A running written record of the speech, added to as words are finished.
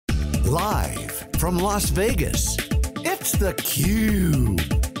Live from Las Vegas, it's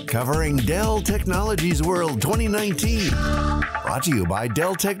theCUBE. Covering Dell Technologies World 2019. Brought to you by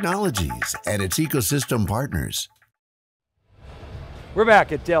Dell Technologies and its ecosystem partners. We're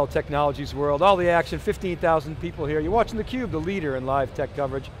back at Dell Technologies World. All the action, 15,000 people here. You're watching theCUBE, the leader in live tech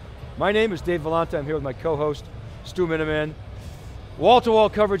coverage. My name is Dave Vellante. I'm here with my co-host, Stu Miniman. Wall-to-wall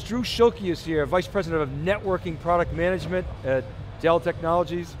coverage, Drew Schulke is here, Vice President of Networking Product Management at Dell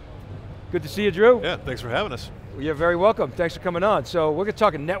Technologies. Good to see you, Drew. Yeah, thanks for having us. You're very welcome, thanks for coming on. So we're going to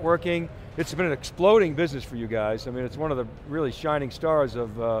talk networking. It's been an exploding business for you guys. I mean, it's one of the really shining stars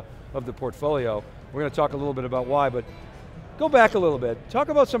of the portfolio. We're going to talk a little bit about why, but go back a little bit. Talk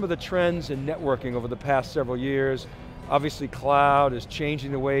about some of the trends in networking over the past several years. Obviously cloud is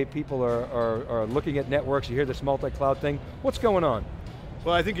changing the way people are looking at networks. You hear this multi-cloud thing. What's going on?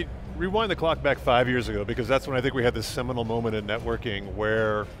 Well, I think rewind the clock back 5 years ago, because that's when I think we had this seminal moment in networking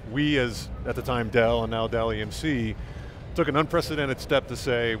where we, as at the time Dell and now Dell EMC, took an unprecedented step to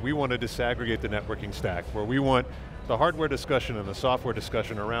say we want to disaggregate the networking stack, where we want the hardware discussion and the software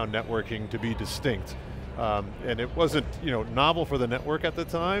discussion around networking to be distinct. And it wasn't novel for the network at the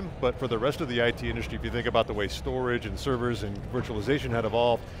time, but for the rest of the IT industry, if you think about the way storage and servers and virtualization had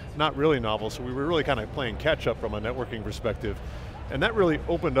evolved, not really novel, so we were really kind of playing catch up from a networking perspective. And that really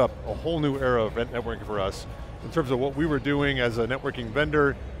opened up a whole new era of networking for us. In terms of what we were doing as a networking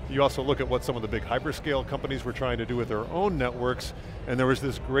vendor, you also look at what some of the big hyperscale companies were trying to do with their own networks, and there was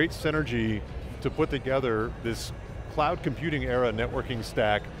this great synergy to put together this cloud computing era networking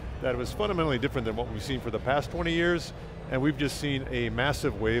stack that was fundamentally different than what we've seen for the past 20 years, and we've just seen a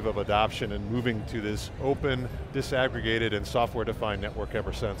massive wave of adoption and moving to this open, disaggregated, and software-defined network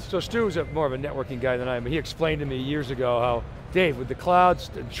ever since. So Stu's more of a networking guy than I am. He explained to me years ago how, Dave, with the clouds,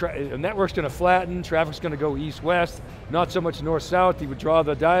 the network's going to flatten, traffic's going to go east-west, not so much north-south. He would draw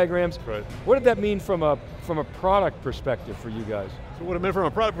the diagrams. Right. What did that mean from a product perspective for you guys? So what it meant from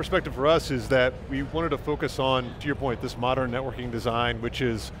a product perspective for us is that we wanted to focus on, to your point, this modern networking design, which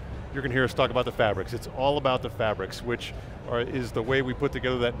is, you're going to hear us talk about the fabrics. It's all about the fabrics, which is the way we put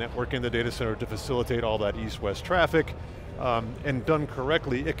together that network in the data center to facilitate all that east-west traffic. And done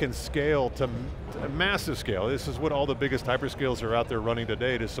correctly, it can scale to a massive scale. This is what all the biggest hyperscalers are out there running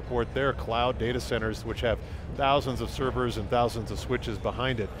today to support their cloud data centers, which have thousands of servers and thousands of switches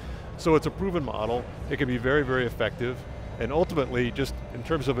behind it. So it's a proven model. It can be very, very effective. And ultimately, just in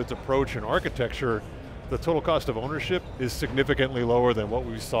terms of its approach and architecture, the total cost of ownership is significantly lower than what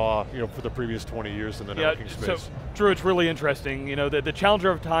we saw for the previous 20 years in the networking space. So, Drew, it's really interesting. The challenger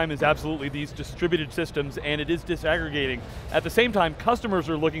of time is absolutely these distributed systems, and it is disaggregating. At the same time, customers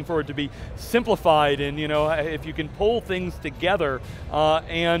are looking for it to be simplified, and if you can pull things together,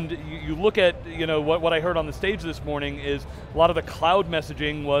 and you look at what I heard on the stage this morning is a lot of the cloud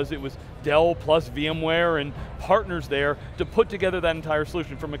messaging was Dell plus VMware and partners there to put together that entire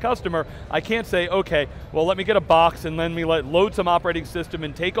solution. From a customer, I can't say, okay, well let me get a box and then load some operating system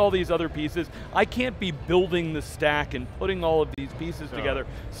and take all these other pieces. I can't be building the stack and putting all of these pieces together.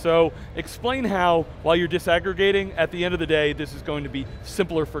 So explain how, while you're disaggregating, at the end of the day, this is going to be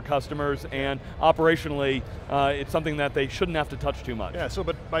simpler for customers, and operationally, it's something that they shouldn't have to touch too much. Yeah, so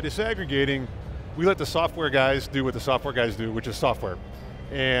but by disaggregating, we let the software guys do what the software guys do, which is software.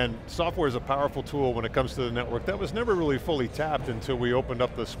 And software is a powerful tool when it comes to the network that was never really fully tapped until we opened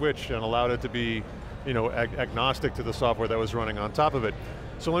up the switch and allowed it to be agnostic to the software that was running on top of it.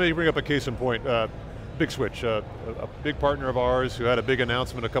 So let me bring up a case in point. Big Switch, a big partner of ours who had a big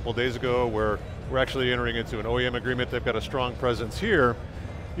announcement a couple days ago where we're actually entering into an OEM agreement. They've got a strong presence here.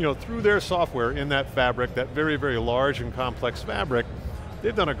 Through their software in that fabric, that very, very large and complex fabric,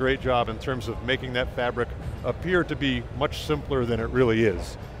 they've done a great job in terms of making that fabric appear to be much simpler than it really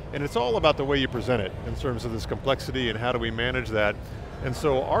is. And it's all about the way you present it in terms of this complexity and how do we manage that. And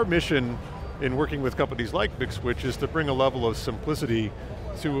so our mission in working with companies like Big Switch is to bring a level of simplicity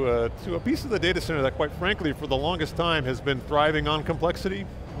to a piece of the data center that, quite frankly, for the longest time has been thriving on complexity,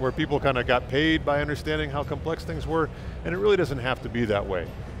 where people kind of got paid by understanding how complex things were, and it really doesn't have to be that way.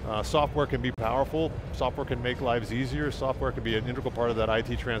 Software can be powerful, software can make lives easier, software can be an integral part of that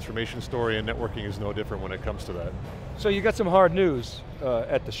IT transformation story, and networking is no different when it comes to that. So you got some hard news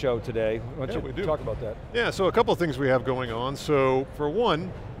at the show today. Why don't you talk about that? Yeah, so a couple of things we have going on. So for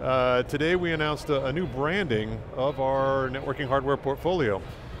one, today we announced a new branding of our networking hardware portfolio.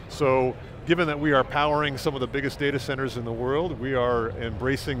 So given that we are powering some of the biggest data centers in the world, we are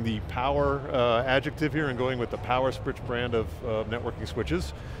embracing the power adjective here and going with the PowerSwitch brand of networking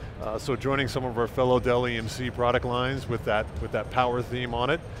switches. So joining some of our fellow Dell EMC product lines with that power theme on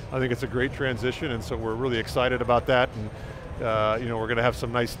it, I think it's a great transition, and so we're really excited about that. We're going to have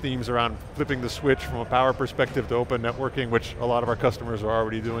some nice themes around flipping the switch from a power perspective to open networking, which a lot of our customers are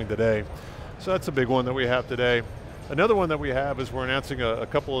already doing today. So that's a big one that we have today. Another one that we have is we're announcing a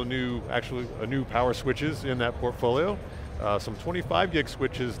couple of new power switches in that portfolio. Some 25 gig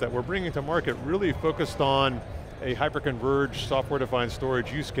switches that we're bringing to market really focused on a hyper-converged software-defined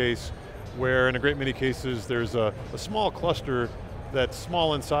storage use case where in a great many cases there's a small cluster that's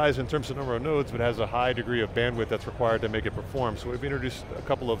small in size in terms of number of nodes, but has a high degree of bandwidth that's required to make it perform. So we've introduced a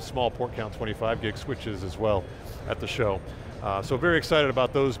couple of small port count 25 gig switches as well at the show. So very excited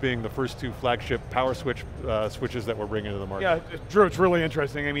about those being the first two flagship PowerSwitch switches that we're bringing to the market. Yeah, Drew, it's really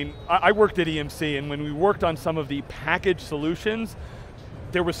interesting. I mean, I worked at EMC, and when we worked on some of the packaged solutions,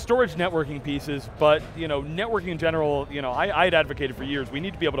 there was storage networking pieces, but networking in general, I had advocated for years, we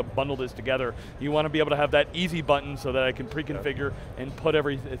need to be able to bundle this together. You want to be able to have that easy button so that I can pre-configure and put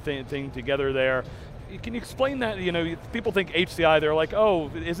everything together there. Can you explain that? People think HCI, they're like, oh,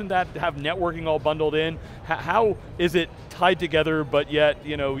 isn't that have networking all bundled in? How is it tied together, but yet,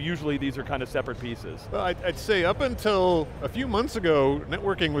 usually these are kind of separate pieces? Well, I'd say up until a few months ago,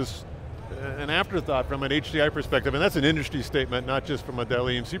 networking was an afterthought from an HCI perspective, and that's an industry statement, not just from a Dell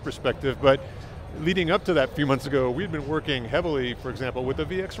EMC perspective, but leading up to that a few months ago, we'd been working heavily, for example, with the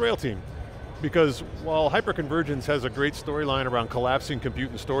VxRail team. Because while hyperconvergence has a great storyline around collapsing compute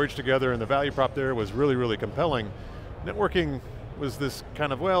and storage together, and the value prop there was really, really compelling, networking was this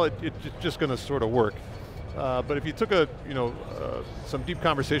kind of, well, it's just going to sort of work. But if you took some deep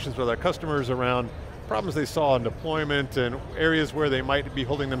conversations with our customers around problems they saw in deployment and areas where they might be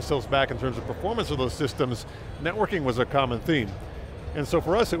holding themselves back in terms of performance of those systems, networking was a common theme. And so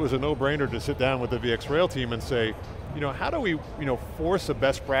for us, it was a no-brainer to sit down with the VxRail team and say, how do we force a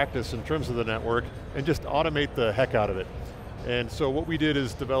best practice in terms of the network and just automate the heck out of it? And so what we did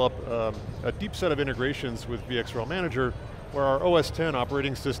is develop a deep set of integrations with VxRail Manager where our OS 10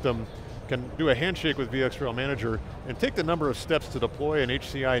 operating system can do a handshake with VxRail Manager and take the number of steps to deploy an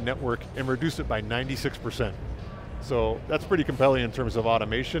HCI network and reduce it by 96%. So that's pretty compelling in terms of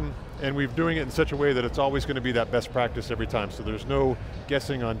automation, and we're doing it in such a way that it's always going to be that best practice every time. So there's no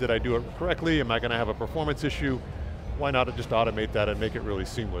guessing on, did I do it correctly? Am I going to have a performance issue? Why not just automate that and make it really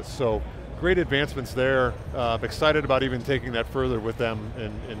seamless? So great advancements there. Excited about even taking that further with them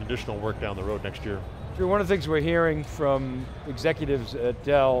in additional work down the road next year. Drew, one of the things we're hearing from executives at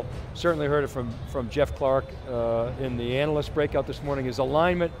Dell, certainly heard it from Jeff Clark in the analyst breakout this morning, is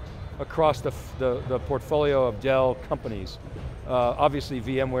alignment across the portfolio of Dell companies. Obviously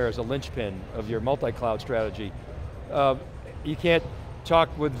VMware is a linchpin of your multi-cloud strategy. You can't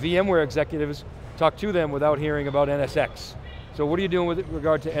talk with VMware executives, talk to them without hearing about NSX. So what are you doing with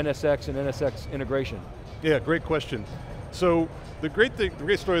regard to NSX and NSX integration? Yeah, great question. So the great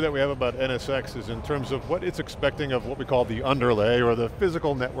story that we have about NSX is in terms of what it's expecting of what we call the underlay or the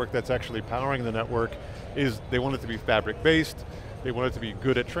physical network that's actually powering the network, is they want it to be fabric-based, they want it to be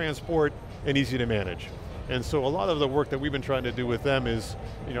good at transport and easy to manage. And so a lot of the work that we've been trying to do with them is,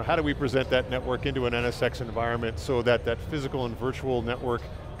 how do we present that network into an NSX environment so that that physical and virtual network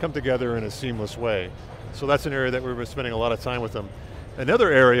come together in a seamless way. So that's an area that we've been spending a lot of time with them.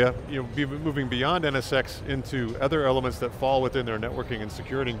 Another area, moving beyond NSX into other elements that fall within their networking and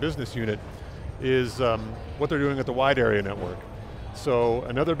security business unit is what they're doing at the wide area network. So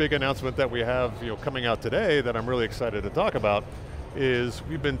another big announcement that we have coming out today that I'm really excited to talk about is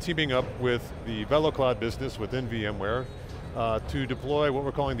we've been teaming up with the VeloCloud business within VMware to deploy what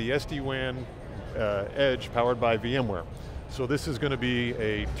we're calling the SD-WAN Edge powered by VMware. So this is going to be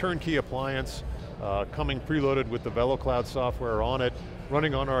a turnkey appliance coming preloaded with the VeloCloud software on it,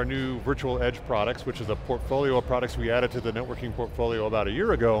 running on our new Virtual Edge products, which is a portfolio of products we added to the networking portfolio about a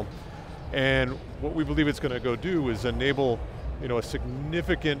year ago. And what we believe it's going to go do is enable a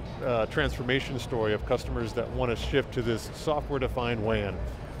significant transformation story of customers that want to shift to this software-defined WAN.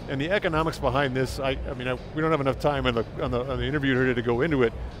 And the economics behind this, we don't have enough time on the interview here to go into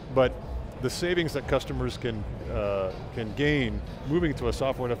it, but the savings that customers can gain moving to a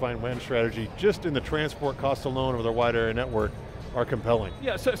software-defined WAN strategy just in the transport cost alone of their wide area network are compelling.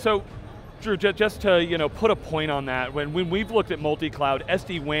 Yeah, so Drew, just to put a point on that, when we've looked at multi-cloud,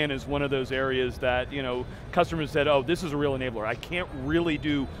 SD-WAN is one of those areas that customers said, oh, this is a real enabler. I can't really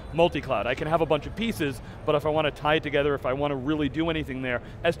do multi-cloud. I can have a bunch of pieces, but if I want to tie it together, if I want to really do anything there,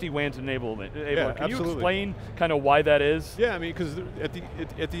 SD-WAN's enablement. Yeah, can you explain kind of why that is? Yeah, because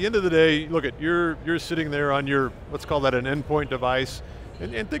at the end of the day, look, you're sitting there on your, let's call that an endpoint device,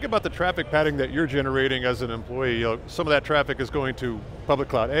 and think about the traffic pattern that you're generating as an employee. Some of that traffic is going to public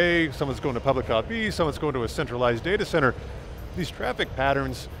cloud A, some is going to public cloud B, some is going to a centralized data center. These traffic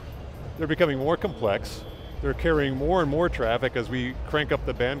patterns, they're becoming more complex, they're carrying more and more traffic as we crank up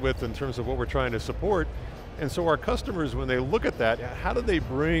the bandwidth in terms of what we're trying to support. And so our customers, when they look at that, how do they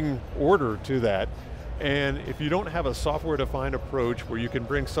bring order to that? And if you don't have a software-defined approach where you can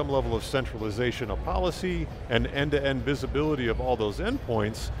bring some level of centralization of policy and end-to-end visibility of all those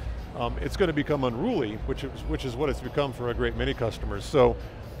endpoints, it's going to become unruly, which is what it's become for a great many customers. So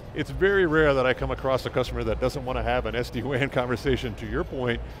it's very rare that I come across a customer that doesn't want to have an SD-WAN conversation, to your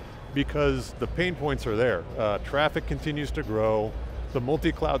point, because the pain points are there. Traffic continues to grow. The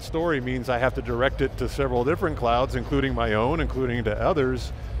multi-cloud story means I have to direct it to several different clouds, including my own, including to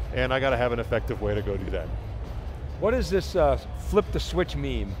others, and I got to have an effective way to go do that. What is this flip the switch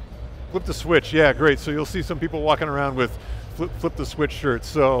meme? Flip the switch, yeah, great. So you'll see some people walking around with flip the switch shirts.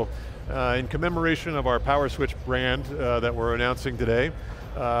 So in commemoration of our PowerSwitch brand that we're announcing today,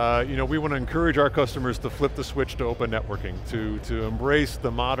 we want to encourage our customers to flip the switch to open networking, to embrace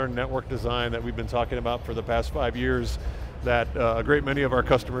the modern network design that we've been talking about for the past 5 years, that a great many of our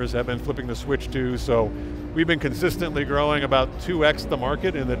customers have been flipping the switch to. So we've been consistently growing about 2x the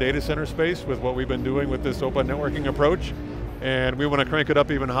market in the data center space with what we've been doing with this open networking approach. And we want to crank it up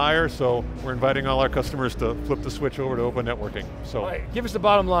even higher, so we're inviting all our customers to flip the switch over to open networking. So, right, give us the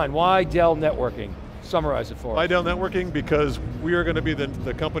bottom line, why Dell networking? Summarize it for us. Why Dell networking? Because we are going to be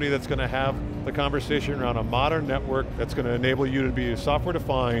the company that's going to have the conversation around a modern network that's going to enable you to be software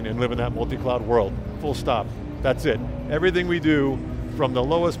defined and live in that multi-cloud world. Full stop. That's it. Everything we do, from the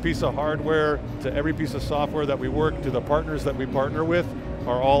lowest piece of hardware to every piece of software that we work to the partners that we partner with,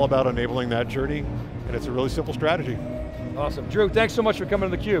 are all about enabling that journey, and it's a really simple strategy. Awesome. Drew, thanks so much for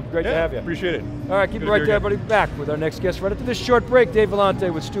coming to theCUBE. Great to have you. Appreciate it. All right, keep it right there, everybody. Back with our next guest right after this short break. Dave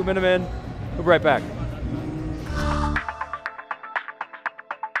Vellante with Stu Miniman. We'll be right back.